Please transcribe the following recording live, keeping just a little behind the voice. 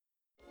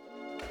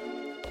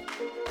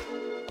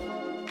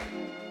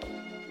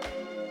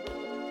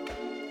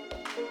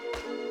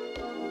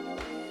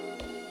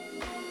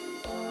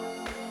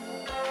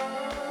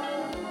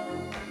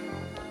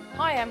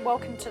Hi and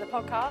welcome to the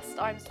podcast.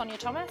 I'm Sonia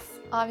Thomas.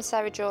 I'm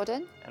Sarah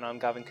Jordan. And I'm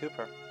Gavin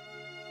Cooper.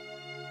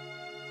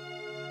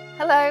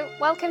 Hello,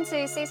 welcome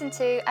to Season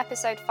 2,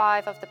 Episode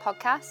 5 of the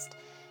podcast.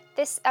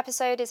 This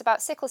episode is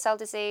about sickle cell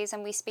disease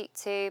and we speak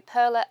to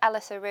Perla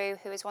Eleftheriou,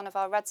 who is one of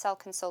our red cell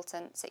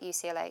consultants at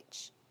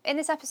UCLH. In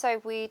this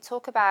episode we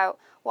talk about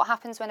what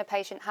happens when a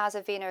patient has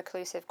a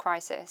veno-oclusive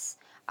crisis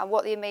and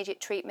what the immediate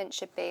treatment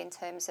should be in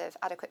terms of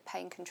adequate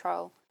pain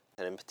control.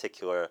 And in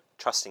particular,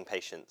 trusting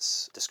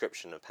patients'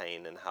 description of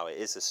pain and how it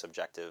is a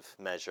subjective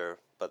measure,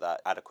 but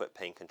that adequate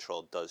pain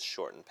control does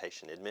shorten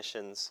patient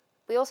admissions.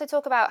 We also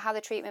talk about how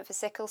the treatment for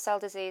sickle cell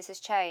disease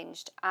has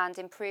changed and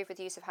improved with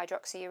the use of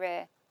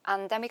hydroxyurea.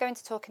 And then we go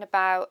into talking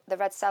about the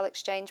red cell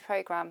exchange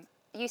programme.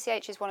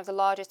 UCH is one of the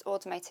largest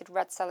automated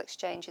red cell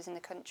exchanges in the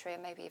country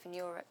and maybe even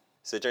Europe.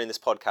 So during this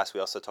podcast, we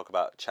also talk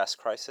about chest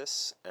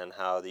crisis and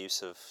how the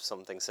use of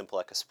something simple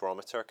like a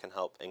spirometer can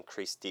help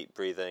increase deep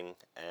breathing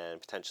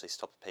and potentially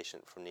stop a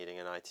patient from needing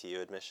an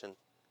ITU admission.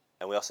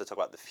 And we also talk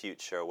about the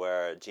future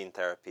where gene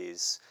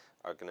therapies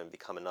are going to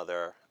become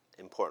another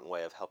important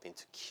way of helping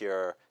to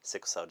cure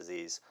sickle cell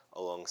disease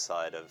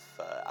alongside of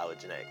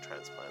allogeneic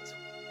transplants.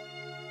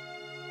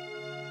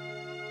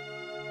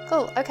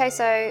 Cool. Okay,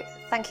 so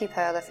thank you,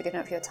 Perla, for giving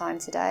up your time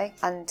today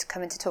and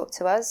coming to talk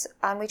to us.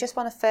 And we just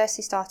want to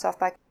firstly start off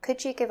by,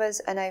 could you give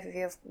us an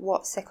overview of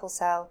what sickle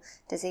cell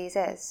disease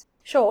is?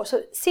 Sure.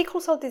 So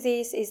sickle cell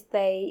disease is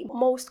the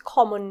most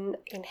common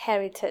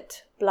inherited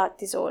blood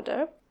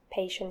disorder.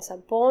 Patients are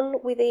born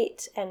with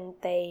it and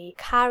they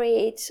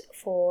carry it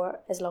for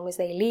as long as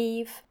they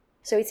live.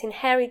 So it's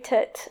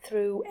inherited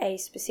through a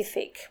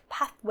specific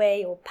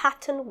pathway or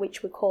pattern,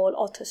 which we call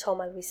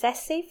autosomal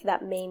recessive.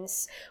 That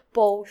means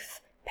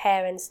both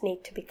parents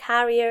need to be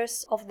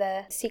carriers of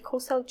the sickle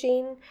cell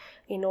gene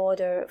in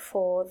order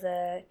for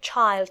the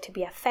child to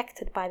be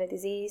affected by the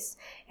disease.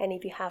 And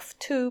if you have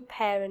two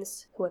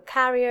parents who are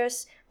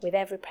carriers, with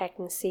every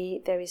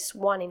pregnancy there is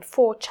 1 in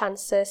 4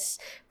 chances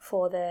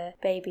for the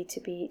baby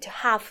to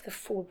have the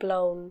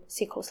full-blown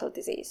sickle cell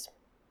disease.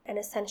 And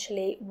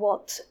essentially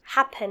what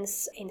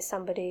happens in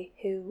somebody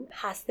who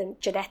has the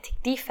genetic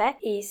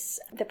defect is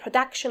the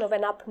production of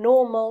an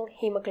abnormal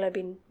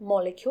hemoglobin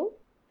molecule,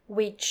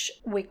 which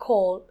we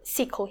call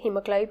sickle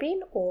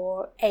hemoglobin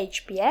or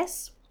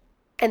HbS.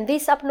 And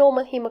this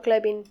abnormal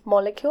hemoglobin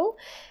molecule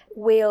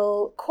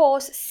will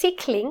cause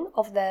sickling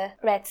of the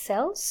red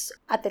cells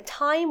at the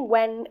time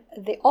when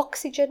the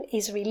oxygen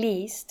is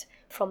released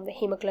from the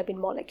hemoglobin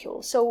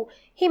molecule. So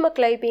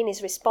hemoglobin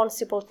is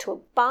responsible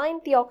to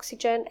bind the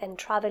oxygen and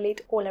travel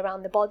it all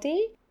around the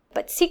body.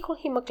 But sickle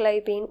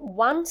hemoglobin,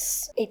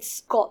 once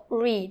it's got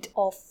rid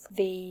of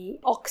the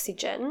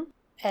oxygen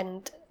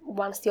and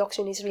once the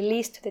oxygen is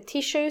released to the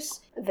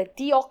tissues, the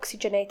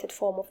deoxygenated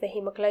form of the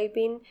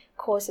hemoglobin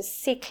causes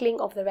sickling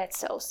of the red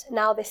cells.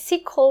 Now, the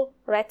sickle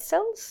red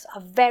cells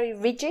are very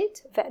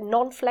rigid, very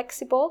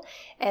non-flexible,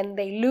 and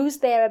they lose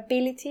their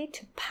ability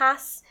to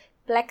pass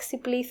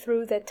flexibly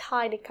through the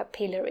tiny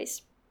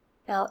capillaries.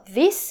 Now,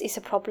 this is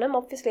a problem.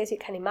 Obviously, as you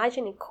can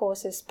imagine, it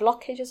causes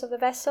blockages of the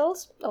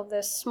vessels, of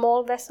the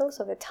small vessels,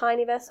 of the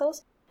tiny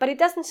vessels. But it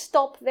doesn't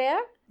stop there.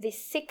 This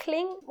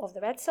sickling of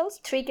the red cells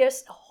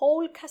triggers a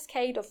whole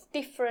cascade of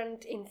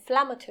different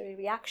inflammatory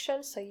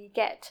reactions. So you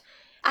get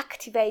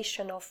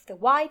activation of the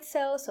white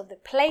cells, of the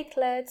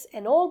platelets,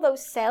 and all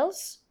those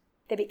cells,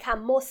 they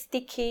become more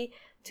sticky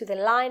to the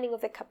lining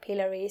of the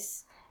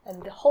capillaries.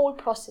 And the whole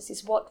process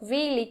is what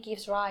really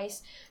gives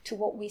rise to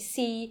what we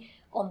see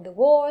on the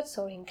wards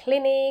or in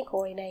clinic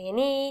or in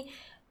A&E.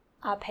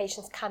 Our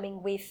patients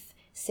coming with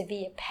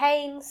severe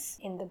pains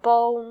in the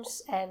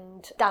bones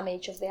and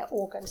damage of their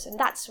organs. And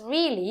that's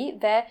really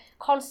the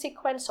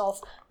consequence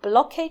of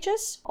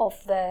blockages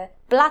of the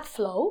blood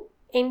flow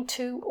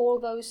into all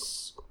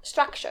those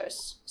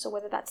structures. So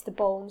whether that's the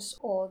bones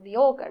or the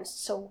organs.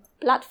 So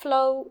blood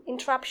flow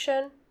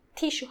interruption,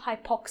 tissue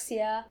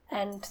hypoxia,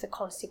 and the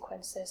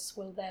consequences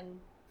will then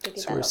be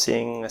developed. So we're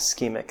seeing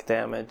ischemic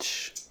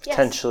damage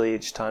potentially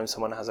each time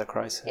someone has a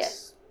crisis.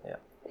 Yes. Yeah.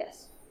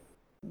 Yes.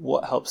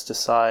 What helps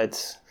decide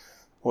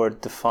or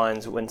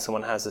defines when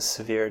someone has a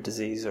severe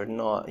disease or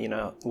not? You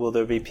know, will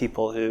there be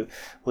people who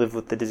live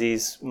with the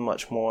disease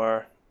much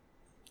more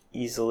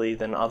easily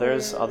than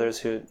others? Others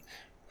who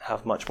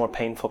have much more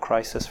painful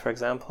crisis, for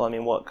example? I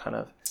mean, what kind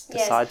of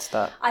decides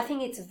that? I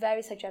think it's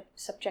very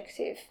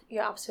subjective.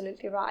 You're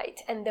absolutely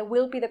right. And there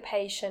will be the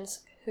patients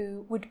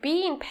who would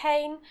be in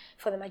pain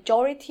for the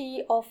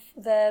majority of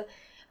the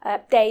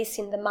days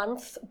in the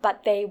month,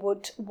 but they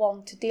would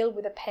want to deal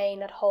with the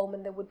pain at home,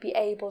 and they would be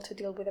able to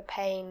deal with the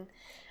pain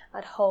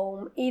at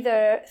home,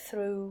 either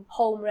through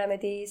home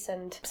remedies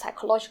and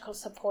psychological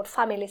support,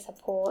 family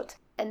support.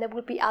 And there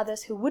would be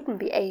others who wouldn't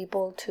be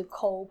able to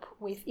cope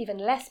with even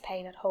less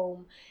pain at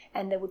home,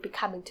 and they would be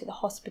coming to the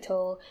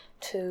hospital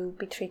to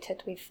be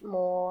treated with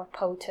more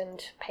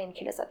potent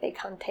painkillers that they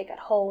can't take at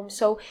home.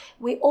 So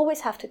we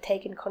always have to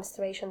take in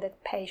consideration the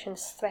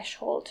patient's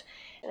threshold,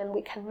 and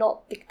we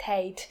cannot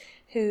dictate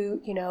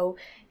who,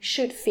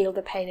 should feel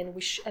the pain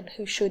and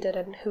who shouldn't,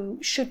 and who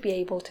should be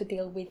able to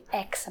deal with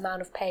X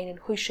amount of pain and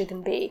who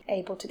shouldn't be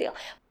able to deal.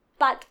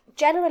 But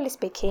generally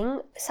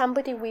speaking,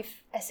 somebody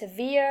with a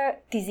severe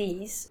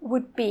disease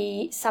would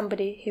be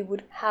somebody who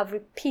would have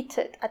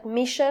repeated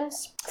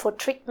admissions for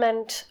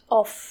treatment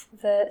of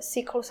the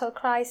sickle cell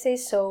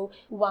crisis. So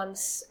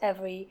once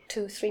every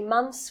 2-3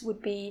 months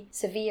would be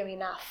severe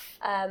enough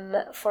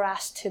for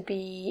us to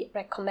be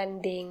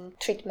recommending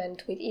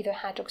treatment with either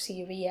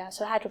hydroxyurea.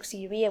 So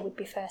hydroxyurea would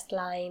be first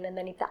line, and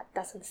then if that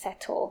doesn't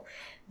settle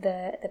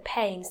the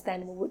pains,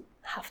 then we would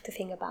have to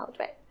think about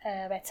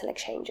red cell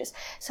exchanges.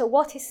 So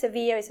what is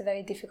severe is a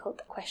very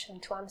difficult question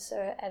to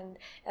answer, and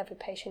every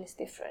patient is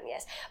different,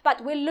 yes.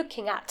 But we're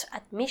looking at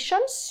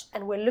admissions,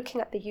 and we're looking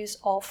at the use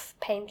of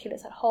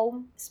painkillers at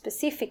home,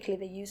 specifically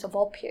the use of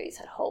opioids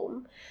at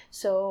home.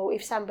 So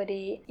if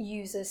somebody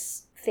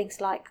uses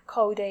things like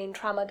codeine,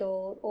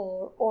 tramadol,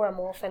 or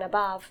Oramorph and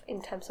above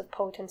in terms of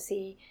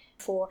potency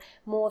for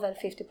more than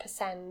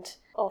 50%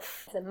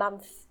 of the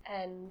month,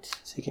 and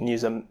so you can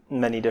use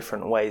many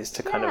different ways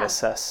to kind of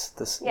assess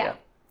this. Yeah.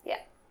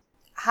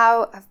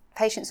 How have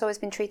patients always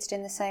been treated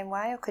in the same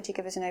way, or could you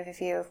give us an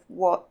overview of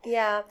what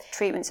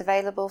treatment's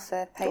available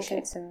for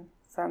patients and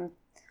from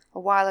a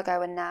while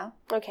ago and now?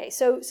 Okay,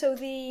 so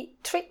the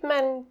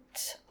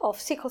treatment of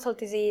sickle cell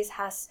disease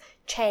has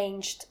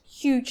changed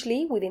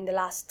hugely within the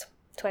last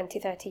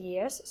 20-30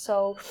 years.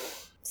 So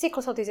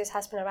sickle cell disease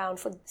has been around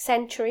for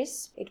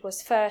centuries. It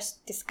was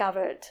first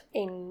discovered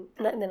in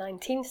the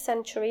 19th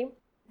century.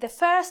 The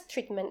first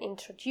treatment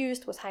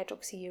introduced was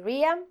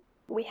hydroxyurea.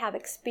 We have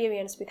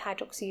experience with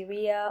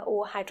hydroxyurea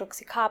or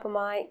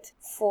hydroxycarbamide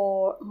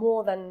for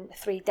more than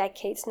 3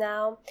 decades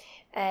now,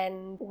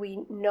 and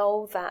we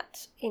know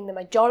that in the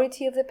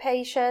majority of the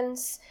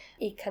patients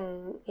it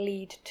can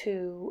lead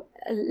to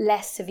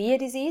less severe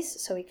disease,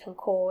 so it can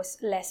cause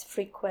less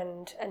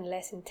frequent and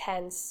less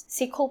intense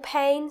sickle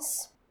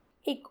pains.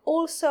 It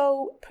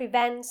also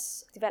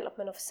prevents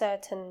development of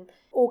certain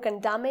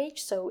organ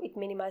damage, so it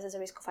minimizes the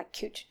risk of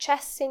acute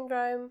chest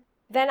syndrome.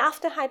 Then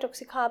after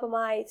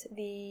hydroxycarbamide,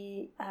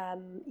 the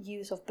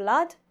use of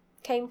blood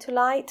came to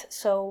light.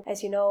 So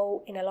as you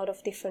know, in a lot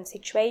of different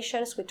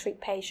situations, we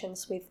treat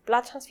patients with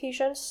blood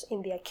transfusions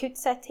in the acute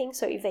setting.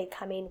 So if they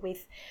come in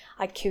with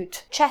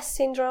acute chest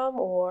syndrome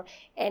or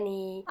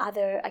any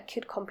other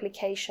acute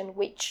complication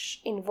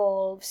which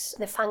involves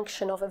the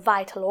function of a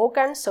vital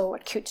organ, so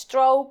acute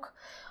stroke,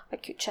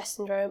 acute chest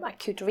syndrome,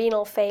 acute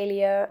renal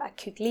failure,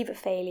 acute liver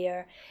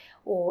failure,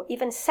 or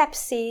even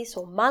sepsis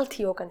or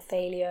multi-organ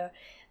failure,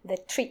 the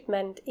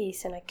treatment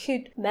is an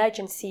acute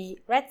emergency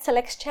red cell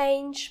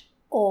exchange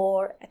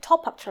or a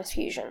top-up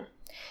transfusion.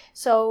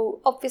 So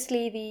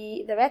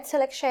obviously the red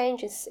cell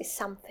exchange is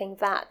something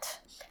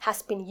that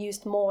has been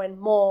used more and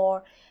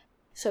more.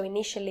 So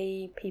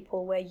initially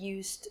people were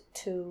used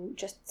to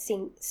just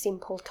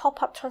simple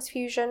top-up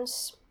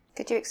transfusions.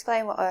 Could you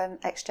explain what an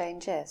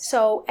exchange is?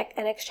 So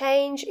an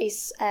exchange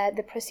is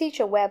the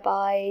procedure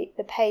whereby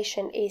the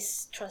patient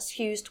is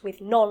transfused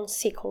with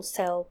non-sickle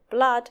cell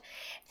blood,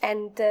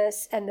 and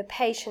the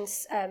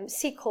patient's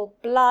sickle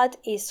blood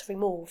is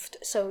removed.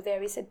 So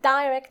there is a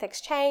direct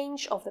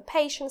exchange of the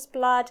patient's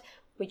blood,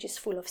 which is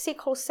full of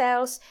sickle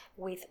cells,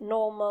 with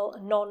normal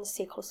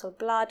non-sickle cell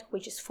blood,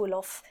 which is full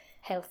of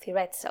healthy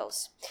red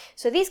cells.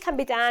 So this can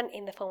be done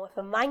in the form of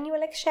a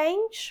manual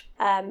exchange.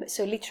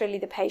 So literally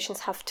the patients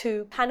have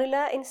 2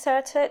 cannula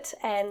inserted,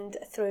 and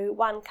through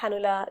one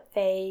cannula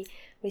they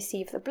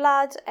receive the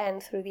blood,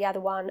 and through the other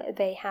one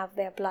they have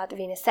their blood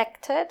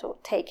vivisected or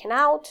taken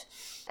out.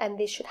 And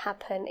this should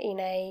happen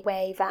in a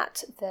way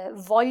that the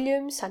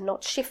volumes are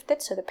not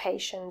shifted, so the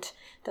patient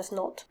does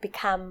not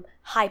become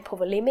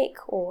hypovolemic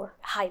or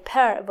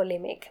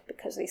hypervolemic,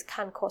 because this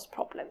can cause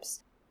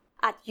problems.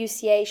 At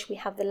UCLH, we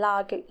have the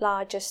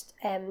largest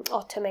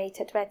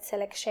automated red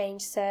cell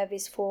exchange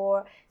service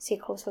for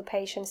sickle cell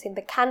patients in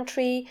the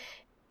country.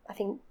 I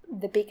think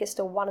the biggest,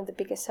 or one of the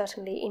biggest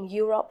certainly, in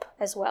Europe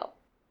as well.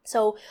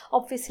 So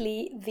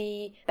obviously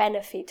the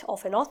benefit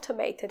of an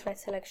automated red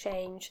cell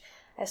exchange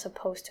as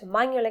opposed to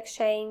manual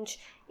exchange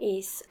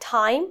is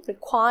time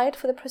required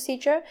for the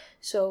procedure.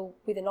 So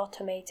with an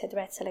automated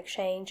red cell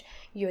exchange,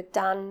 you're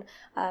done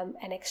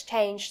an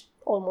exchange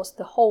almost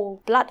the whole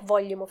blood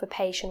volume of a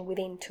patient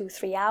within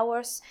 2-3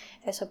 hours,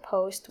 as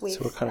opposed with...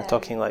 So we're kind of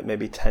talking like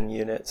maybe 10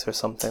 units or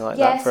something like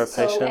that for a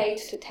patient?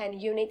 Yes, so 8 to 10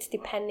 units,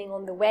 depending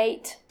on the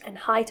weight and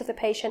height of the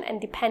patient,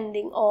 and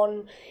depending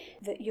on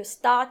your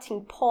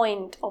starting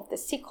point of the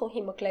sickle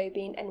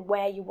hemoglobin and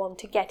where you want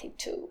to get it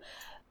to.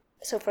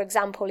 So, for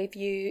example,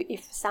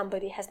 if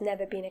somebody has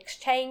never been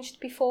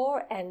exchanged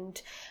before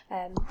and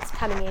is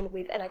coming in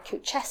with an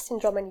acute chest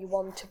syndrome, and you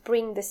want to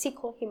bring the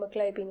sickle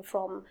hemoglobin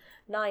from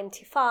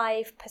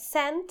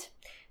 95%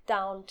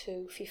 down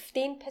to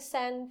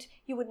 15%,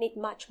 you would need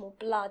much more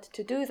blood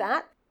to do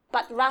that.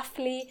 But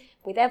roughly,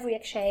 with every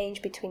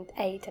exchange, between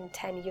 8 and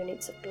 10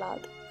 units of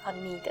blood are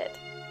needed.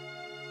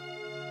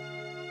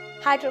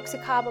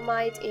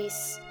 Hydroxycarbamide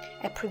is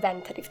a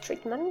preventative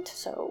treatment,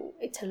 so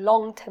it's a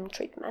long-term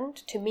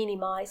treatment to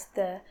minimize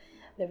the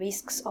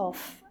risks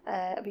of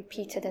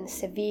repeated and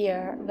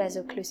severe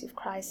veno-occlusive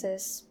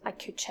crisis,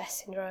 acute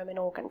chest syndrome, and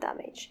organ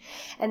damage.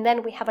 And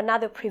then we have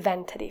another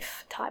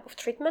preventative type of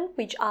treatment,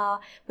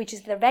 which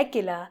is the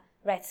regular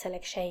red cell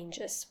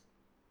exchanges.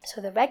 So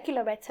the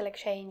regular red cell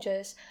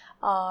exchanges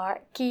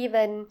are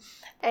given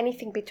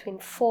anything between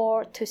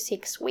 4 to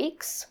 6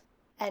 weeks.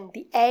 And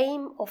the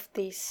aim of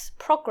this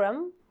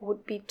program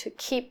would be to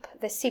keep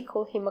the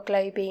sickle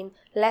hemoglobin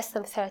less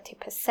than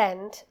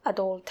 30% at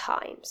all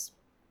times.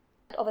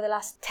 Over the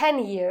last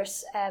 10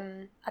 years,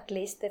 at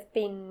least, there have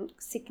been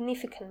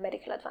significant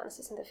medical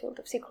advances in the field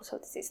of sickle cell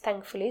disease,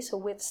 thankfully. So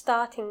we're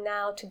starting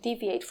now to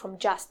deviate from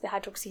just the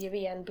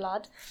hydroxyurea in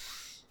blood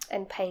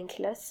and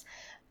painkillers.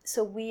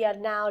 So we are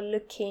now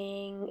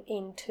looking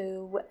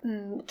into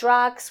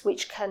drugs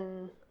which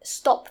can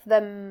stop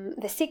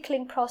the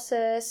sickling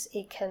process.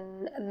 It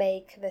can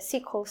make the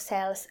sickle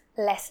cells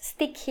less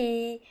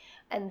sticky,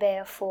 and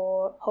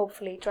therefore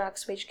hopefully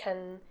drugs which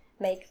can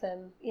make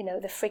them,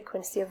 the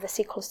frequency of the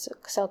sickle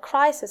cell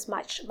crisis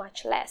much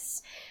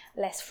less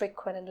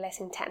frequent and less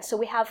intense. So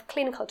we have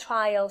clinical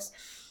trials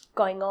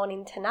going on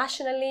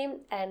internationally,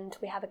 and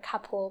we have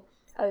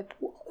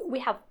we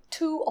have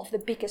 2 of the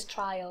biggest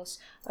trials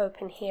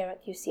open here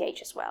at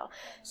UCH as well.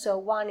 So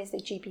one is the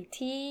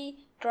GBT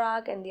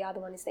drug and the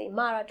other one is the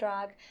Imara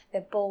drug.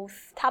 They're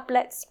both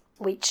tablets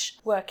which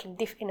work in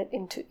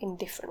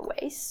different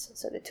ways.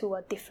 So the 2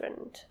 are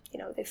different,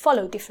 they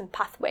follow different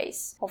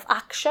pathways of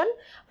action,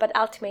 but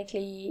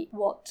ultimately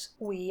what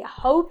we are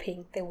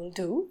hoping they will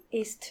do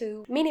is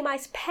to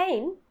minimize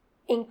pain,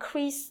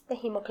 increase the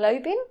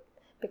hemoglobin,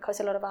 because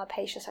a lot of our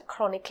patients are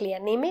chronically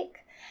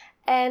anemic,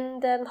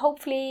 and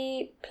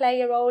hopefully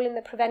play a role in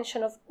the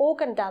prevention of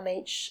organ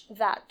damage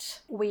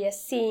that we are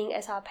seeing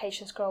as our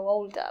patients grow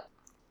older.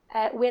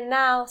 We're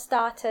now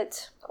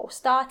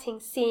starting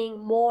seeing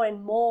more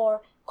and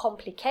more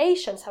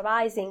complications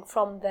arising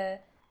from the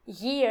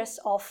years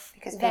of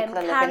them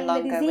carrying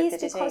the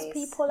disease, because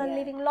people are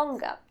living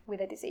longer with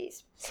the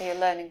disease. So you're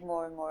learning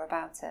more and more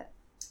about it.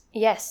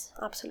 Yes,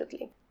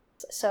 absolutely.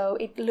 So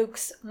it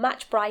looks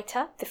much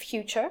brighter, the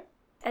future.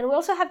 And we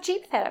also have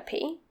gene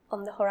therapy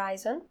on the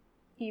horizon.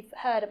 You've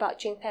heard about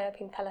gene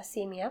therapy in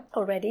thalassemia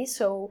already,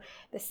 so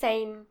the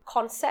same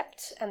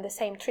concept and the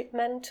same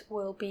treatment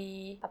will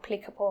be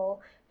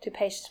applicable to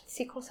patients with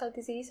sickle cell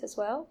disease as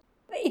well.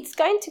 It's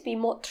going to be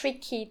more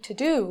tricky to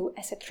do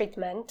as a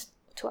treatment,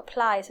 to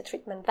apply as a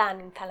treatment, than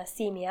in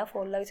thalassemia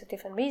for loads of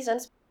different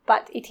reasons,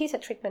 but it is a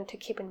treatment to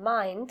keep in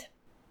mind.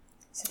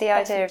 So the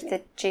idea of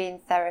the gene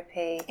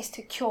therapy is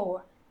to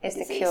cure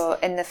the cure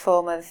in the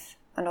form of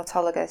an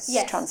autologous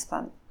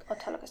transplant.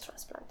 Autologous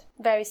transplant,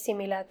 very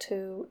similar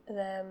to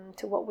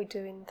what we do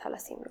in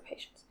thalassemia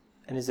patients.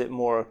 And is it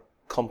more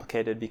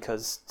complicated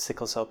because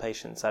sickle cell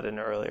patients at an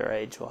earlier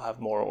age will have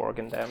more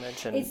organ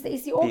damage and it's the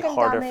be organ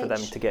harder damage for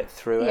them to get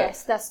through it?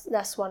 Yes,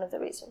 that's one of the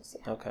reasons.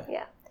 Yeah. Okay.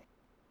 Yeah.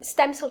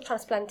 Stem cell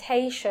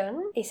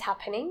transplantation is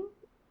happening.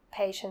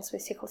 Patients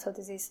with sickle cell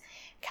disease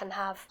can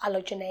have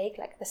allogeneic,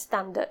 like the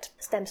standard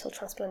stem cell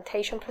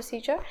transplantation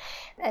procedure,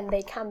 and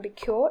they can be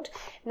cured.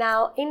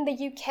 Now, in the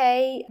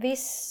UK,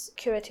 this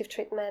curative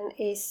treatment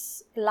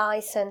is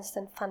licensed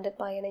and funded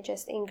by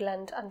NHS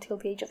England until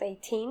the age of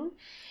 18,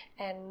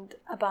 and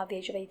above the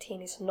age of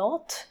 18 is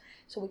not,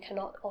 so we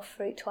cannot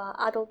offer it to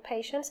our adult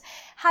patients.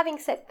 Having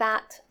said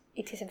that,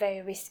 it is a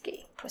very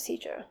risky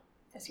procedure,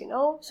 as you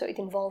know, so it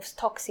involves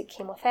toxic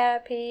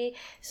chemotherapy,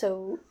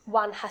 so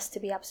one has to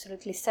be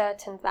absolutely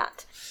certain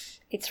that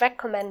it's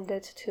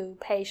recommended to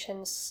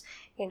patients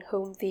in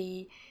whom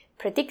the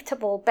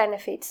predictable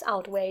benefits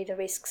outweigh the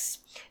risks.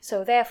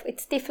 So therefore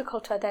it's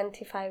difficult to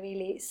identify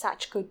really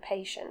such good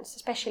patients,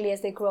 especially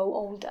as they grow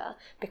older,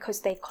 because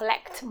they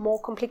collect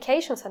more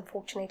complications,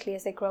 unfortunately,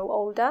 as they grow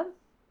older,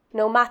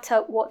 no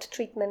matter what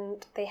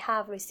treatment they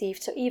have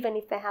received. So even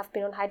if they have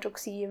been on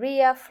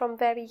hydroxyurea from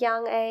very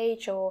young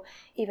age, or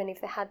even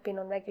if they had been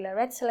on regular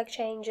red cell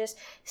exchanges,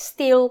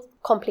 still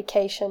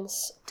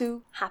complications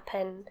do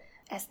happen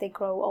as they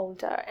grow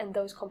older, and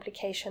those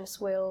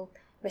complications will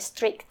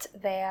restrict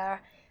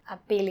their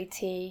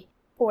ability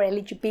or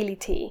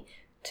eligibility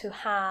to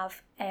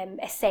have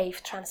a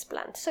safe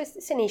transplant. So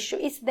it's an issue.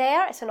 It's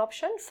there as an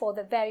option for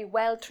the very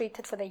well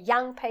treated, for the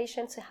young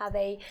patients who have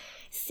a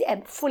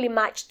fully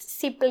matched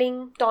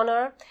sibling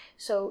donor.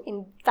 So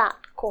in that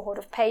cohort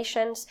of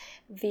patients,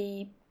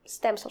 the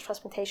stem cell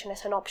transplantation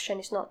as an option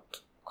is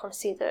not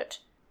considered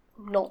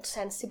not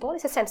sensible.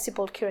 It's a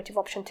sensible curative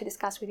option to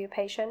discuss with your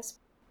patients.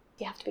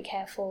 You have to be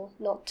careful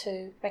not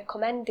to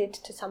recommend it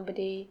to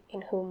somebody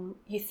in whom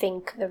you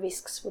think the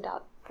risks would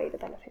outweigh the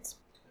benefits.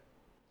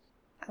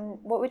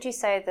 What would you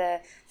say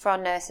for our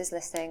nurses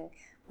listening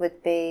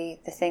would be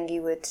the thing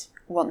you would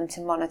want them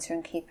to monitor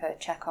and keep a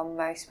check on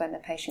most when the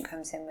patient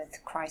comes in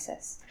with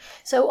crisis?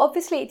 So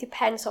obviously it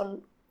depends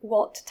on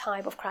what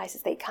type of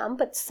crisis they come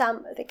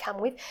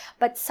with,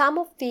 but some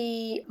of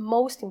the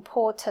most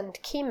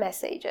important key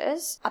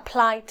messages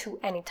apply to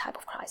any type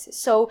of crisis.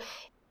 So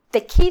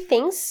the key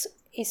things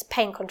is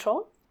pain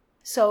control.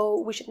 So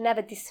we should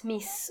never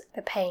dismiss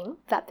the pain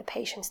that the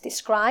patients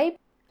describe.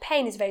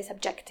 Pain is very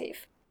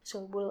subjective.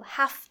 So we'll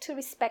have to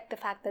respect the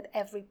fact that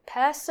every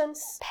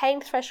person's pain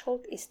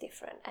threshold is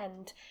different,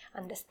 and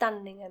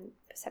understanding and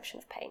perception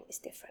of pain is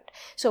different.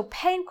 So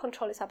pain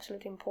control is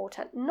absolutely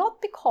important,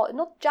 not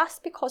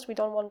just because we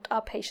don't want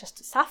our patients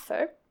to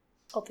suffer.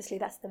 Obviously,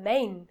 that's the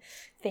main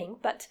thing.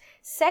 But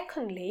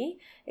secondly,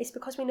 it's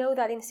because we know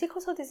that in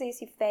sickle cell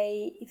disease, if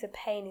the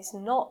pain is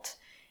not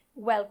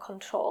well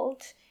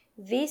controlled,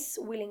 this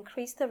will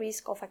increase the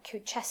risk of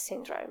acute chest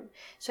syndrome.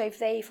 So if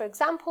they, for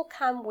example,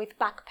 come with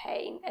back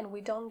pain and we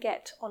don't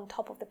get on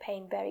top of the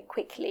pain very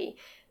quickly,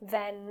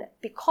 then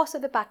because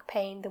of the back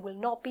pain, they will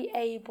not be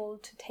able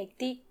to take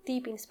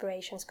deep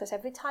inspirations, because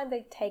every time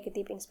they take a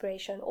deep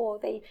inspiration or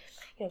they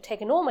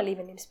take a normal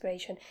even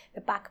inspiration,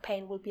 the back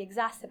pain will be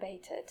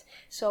exacerbated.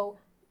 So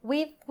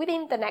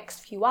within the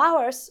next few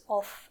hours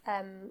of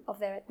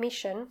their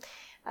admission,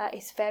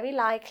 it's very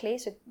likely,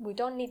 so we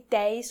don't need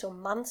days or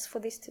months for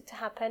this to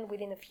happen.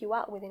 Within a few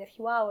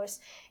hours,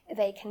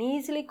 they can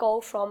easily go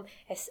from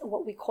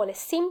what we call a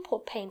simple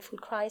painful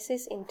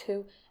crisis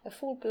into a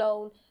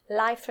full-blown,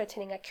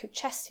 life-threatening acute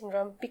chest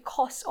syndrome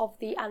because of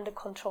the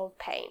under-controlled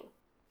pain.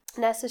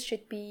 Nurses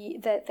should be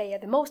they are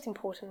the most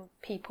important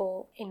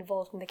people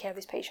involved in the care of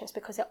these patients,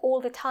 because they're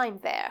all the time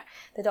there.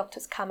 The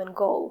doctors come and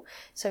go.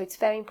 So it's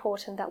very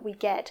important that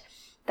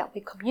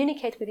we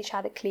communicate with each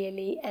other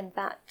clearly, and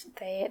that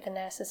the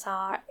nurses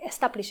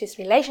establish this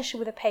relationship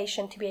with the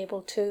patient to be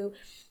able to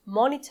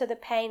monitor the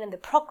pain and the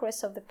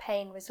progress of the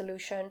pain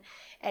resolution.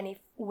 And if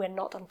we're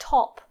not on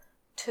top,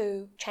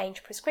 to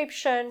change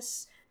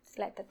prescriptions,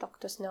 let the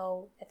doctors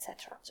know,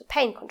 etc. So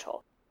pain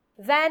control.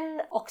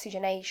 Then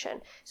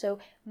oxygenation. So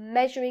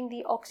measuring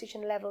the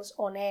oxygen levels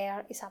on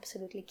air is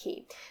absolutely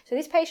key. So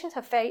these patients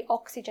are very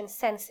oxygen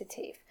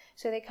sensitive.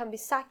 So they can be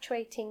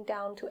saturating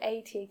down to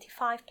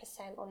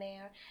 80-85% on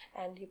air,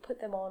 and you put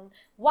them on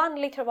 1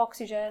 liter of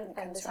oxygen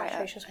and the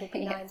saturations will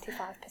be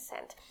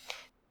 95%.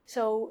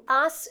 So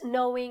us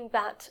knowing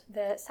that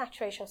the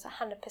saturations are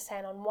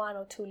 100% on 1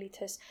 or 2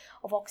 liters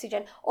of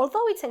oxygen,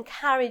 although it's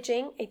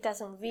encouraging, it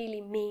doesn't really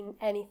mean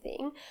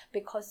anything,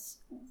 because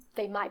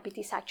they might be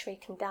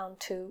desaturating down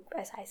to,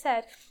 as I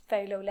said,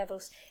 very low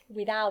levels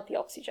without the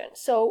oxygen.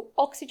 So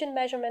oxygen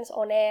measurements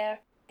on air,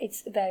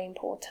 it's very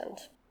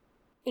important.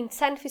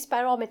 Intensive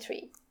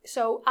spirometry.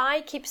 So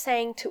I keep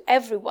saying to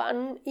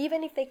everyone,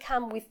 even if they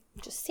come with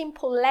just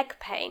simple leg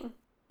pain,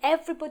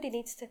 everybody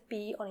needs to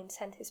be on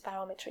intensive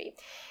spirometry.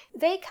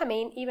 They come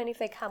in, even if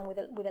they come with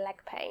a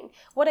leg pain.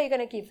 What are you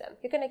going to give them?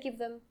 You're going to give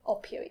them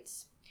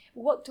opioids.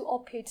 What do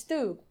opioids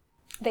do?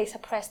 They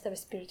suppress the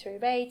respiratory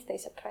rate, they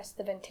suppress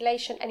the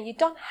ventilation, and you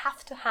don't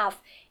have to have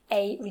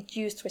a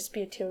reduced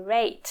respiratory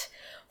rate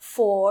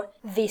for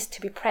this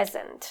to be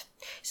present.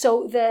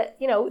 So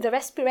the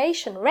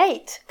respiration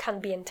rate can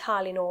be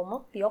entirely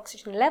normal, the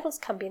oxygen levels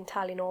can be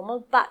entirely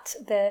normal, but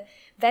the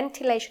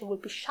ventilation will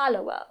be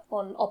shallower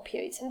on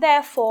opioids, and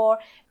therefore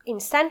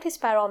intensive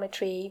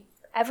spirometry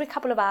every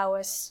couple of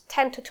hours,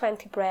 10 to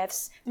 20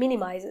 breaths,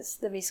 minimizes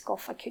the risk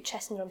of acute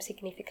chest syndrome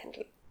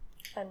significantly.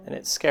 And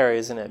it's scary,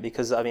 isn't it?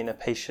 Because, I mean, a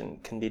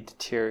patient can be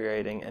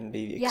deteriorating and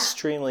be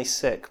extremely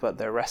sick, but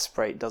their resp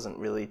rate doesn't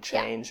really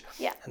change.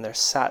 Yeah. And their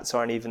SATs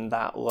aren't even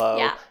that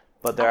low,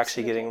 but they're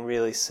actually getting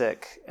really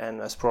sick,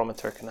 and a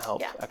spirometer can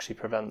help actually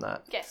prevent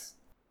that. Yes.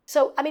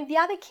 So, I mean, the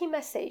other key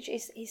message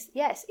is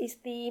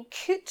the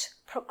acute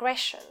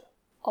progression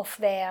of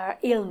their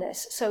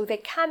illness. So they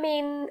come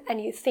in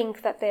and you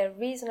think that they're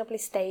reasonably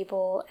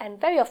stable, and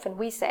very often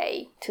we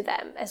say to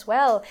them as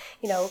well,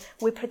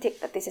 we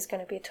predict that this is going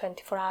to be a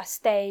 24-hour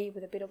stay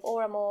with a bit of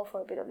Oramorph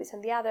or a bit of this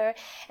and the other,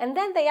 and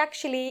then they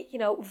actually,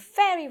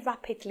 very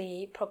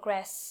rapidly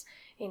progress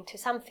into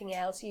something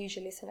else.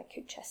 Usually it's an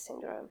acute chest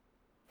syndrome.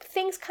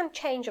 Things can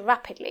change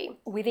rapidly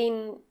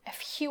within a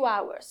few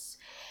hours.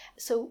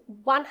 So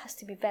one has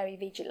to be very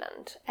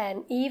vigilant,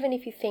 and even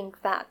if you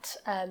think that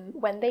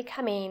when they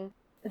come in,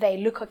 they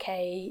look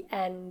okay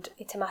and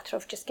it's a matter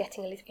of just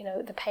getting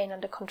the pain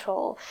under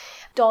control,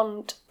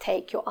 don't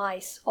take your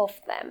eyes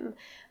off them,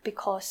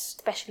 because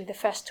especially the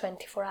first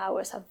 24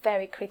 hours are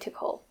very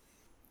critical.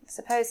 I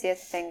suppose the other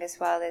thing as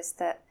well is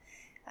that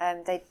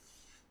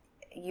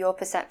your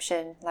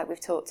perception, like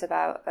we've talked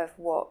about, of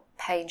what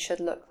pain should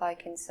look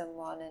like in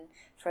someone, and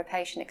for a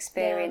patient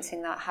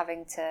experiencing that,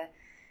 having to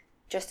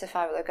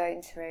justify what they're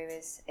going through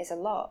is a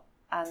lot,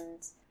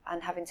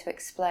 and having to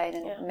explain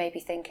and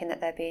maybe thinking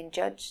that they're being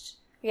judged.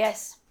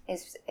 Yes.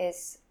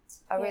 Is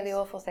a really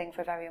awful thing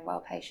for a very unwell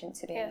patient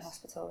to be in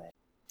hospital with.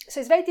 So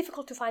it's very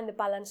difficult to find the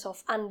balance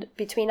of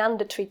between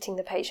under-treating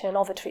the patient and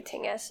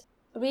over-treating us.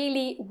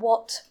 Really,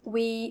 what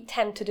we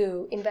tend to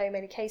do in very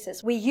many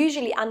cases, we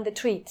usually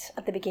under-treat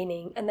at the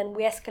beginning and then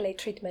we escalate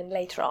treatment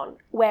later on,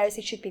 whereas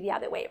it should be the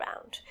other way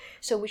around.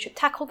 So we should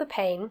tackle the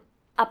pain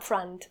up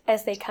front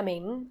as they come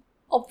in.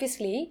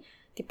 Obviously,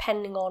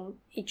 depending on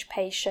each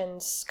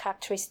patient's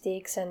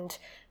characteristics and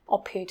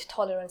opioid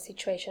tolerance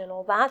situation and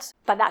all that.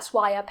 But that's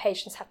why our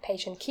patients have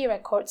patient key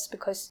records,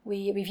 because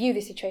we review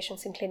the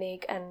situations in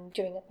clinic and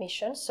during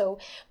admission. So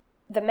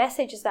the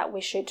message is that we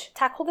should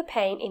tackle the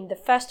pain in the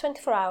first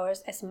 24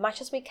 hours as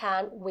much as we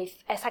can,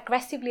 with as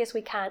aggressively as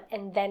we can,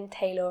 and then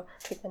tailor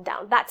treatment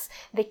down. That's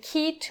the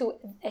key to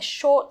a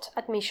short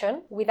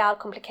admission without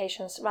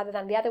complications, rather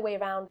than the other way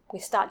around. We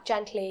start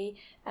gently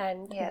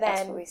and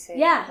that's what we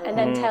see. and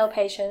then tell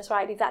patients,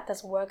 right, if that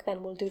doesn't work,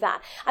 then we'll do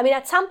that. I mean,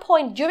 at some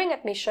point during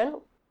admission,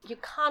 you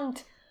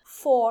can't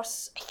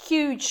force a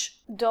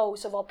huge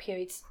dose of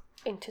opioids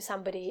into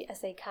somebody as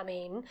they come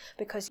in,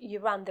 because you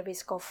run the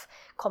risk of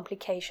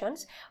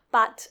complications.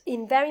 But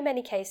in very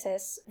many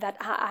cases that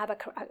I have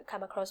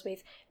come across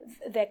with,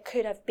 there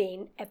could have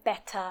been a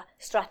better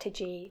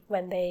strategy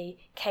when they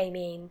came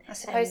in. I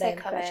suppose they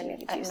come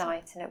in at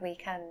night and at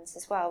weekends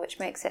as well, which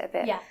makes it a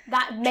bit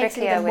that makes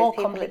it trickier even more with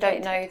people that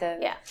don't know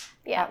them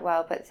that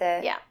well. But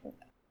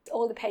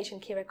all the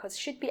patient key records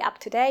should be up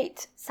to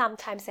date.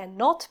 Sometimes they're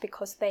not,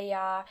 because they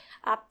are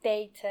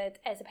updated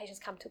as the patients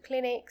come to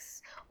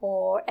clinics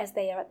or as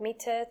they are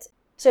admitted.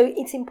 So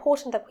it's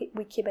important that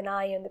we keep an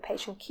eye on the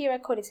patient key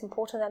record. It's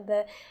important that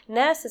the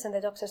nurses and the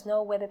doctors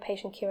know where the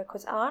patient key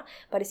records are,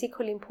 but it's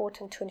equally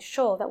important to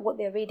ensure that what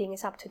they're reading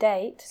is up to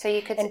date. So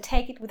you could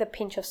take it with a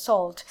pinch of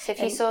salt. So if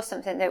you saw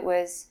something that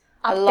was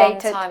updated a long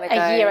time ago,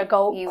 a year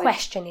ago,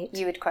 question it.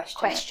 You would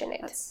question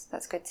it.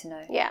 That's good to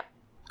know. Yeah.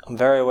 I'm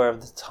very aware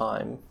of the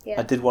time. Yeah.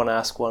 I did want to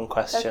ask one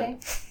question. Okay.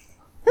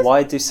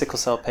 Why do sickle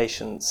cell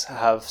patients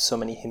have so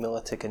many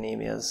hemolytic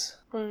anemias?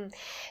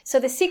 So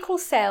the sickle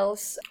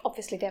cells,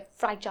 obviously they're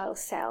fragile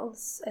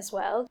cells as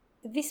well.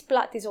 This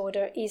blood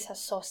disorder is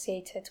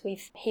associated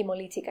with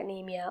hemolytic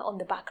anemia on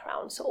the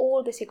background. So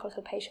all the sickle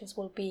cell patients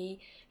will be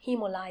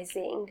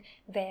hemolyzing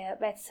their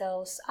red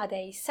cells at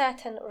a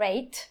certain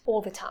rate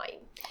all the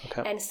time.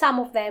 Okay. And some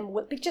of them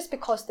will be just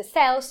because the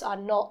cells are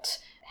not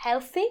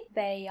healthy,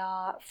 they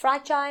are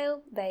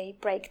fragile, they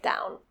break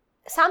down.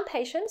 Some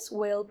patients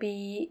will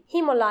be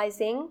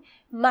hemolyzing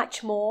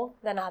much more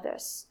than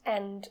others,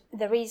 and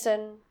the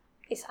reason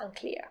is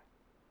unclear.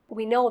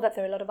 We know that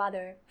there are a lot of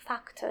other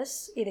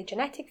factors, either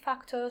genetic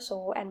factors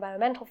or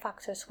environmental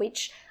factors,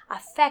 which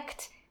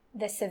affect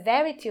the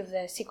severity of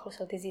the sickle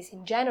cell disease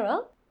in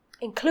general,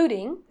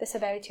 including the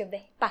severity of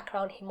the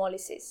background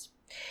hemolysis.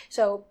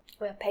 So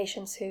we have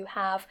patients who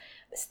have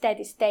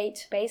steady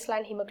state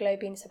baseline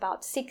hemoglobins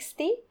about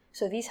 60.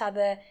 So these are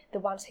the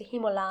ones who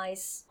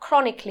hemolyze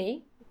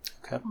chronically,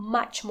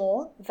 much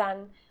more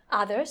than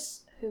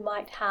others who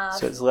might have...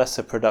 So it's less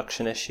a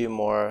production issue,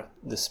 more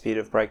the speed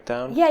of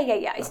breakdown? Yeah.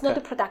 It's not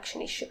a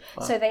production issue.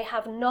 Wow. So they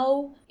have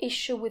no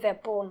issue with their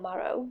bone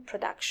marrow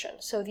production.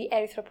 So the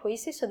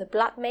erythropoiesis, so the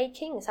blood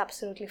making, is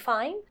absolutely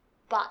fine.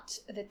 But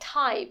the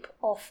type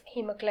of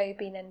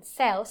hemoglobin and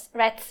cells,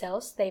 red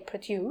cells, they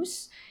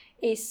produce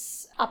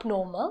is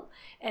abnormal,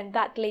 and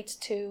that leads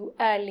to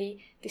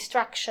early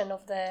destruction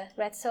of the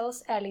red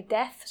cells, early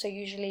death. So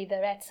usually the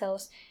red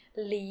cells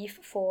leave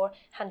for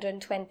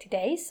 120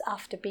 days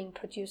after being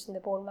produced in the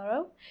bone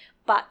marrow.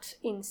 But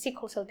in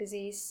sickle cell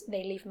disease,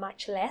 they live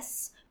much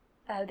less.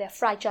 They're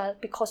fragile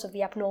because of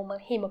the abnormal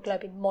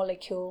hemoglobin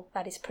molecule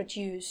that is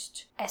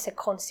produced as a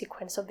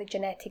consequence of the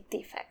genetic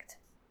defect.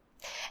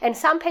 And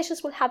some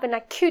patients will have an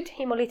acute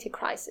hemolytic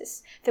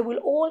crisis. They will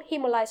all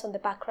hemolyze on the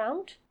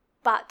background,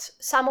 but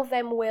some of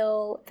them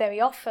will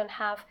very often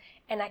have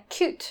an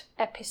acute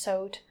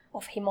episode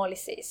of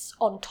hemolysis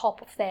on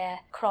top of their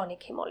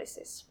chronic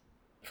hemolysis.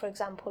 For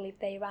example, if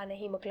they run a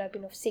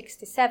hemoglobin of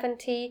 60,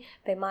 70,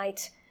 they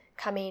might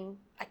come in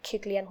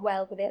acutely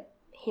unwell with a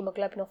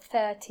hemoglobin of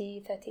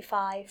 30,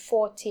 35,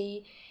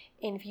 40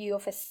 in view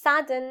of a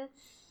sudden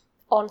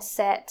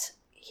onset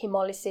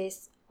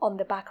hemolysis on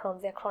the background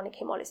of their chronic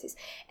hemolysis.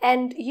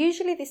 And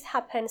usually this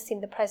happens in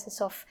the presence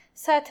of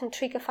certain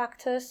trigger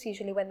factors,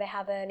 usually when they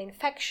have an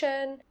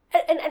infection,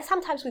 and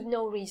sometimes with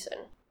no reason.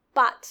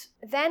 But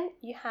then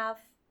you have,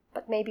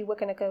 but maybe we're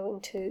going to go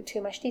into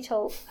too much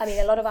detail. I mean,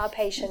 a lot of our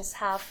patients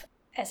have,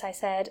 as I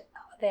said,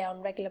 they're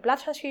on regular blood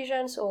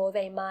transfusions, or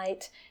they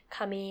might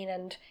come in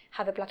and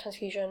have a blood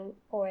transfusion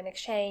or an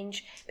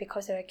exchange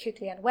because they're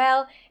acutely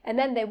unwell. And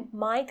then they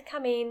might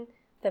come in,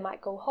 they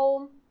might go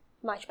home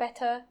much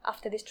better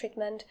after this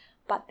treatment,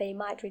 but they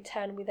might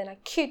return with an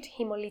acute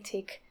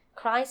hemolytic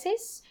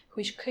crisis,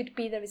 which could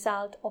be the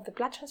result of the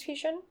blood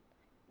transfusion,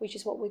 which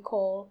is what we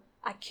call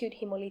acute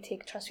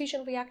hemolytic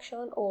transfusion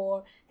reaction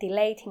or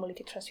delayed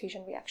hemolytic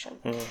transfusion reaction.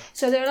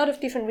 So there are a lot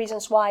of different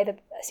reasons why the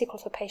sickle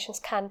cell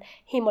patients can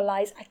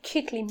hemolyze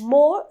acutely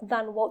more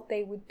than what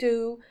they would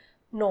do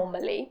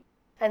normally,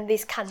 and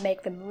this can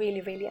make them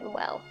really, really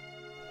unwell.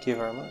 Thank you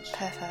very much.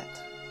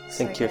 Perfect. I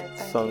think your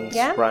phone's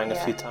rang a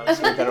few times,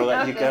 so we've got to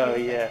let you go,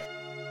 yeah.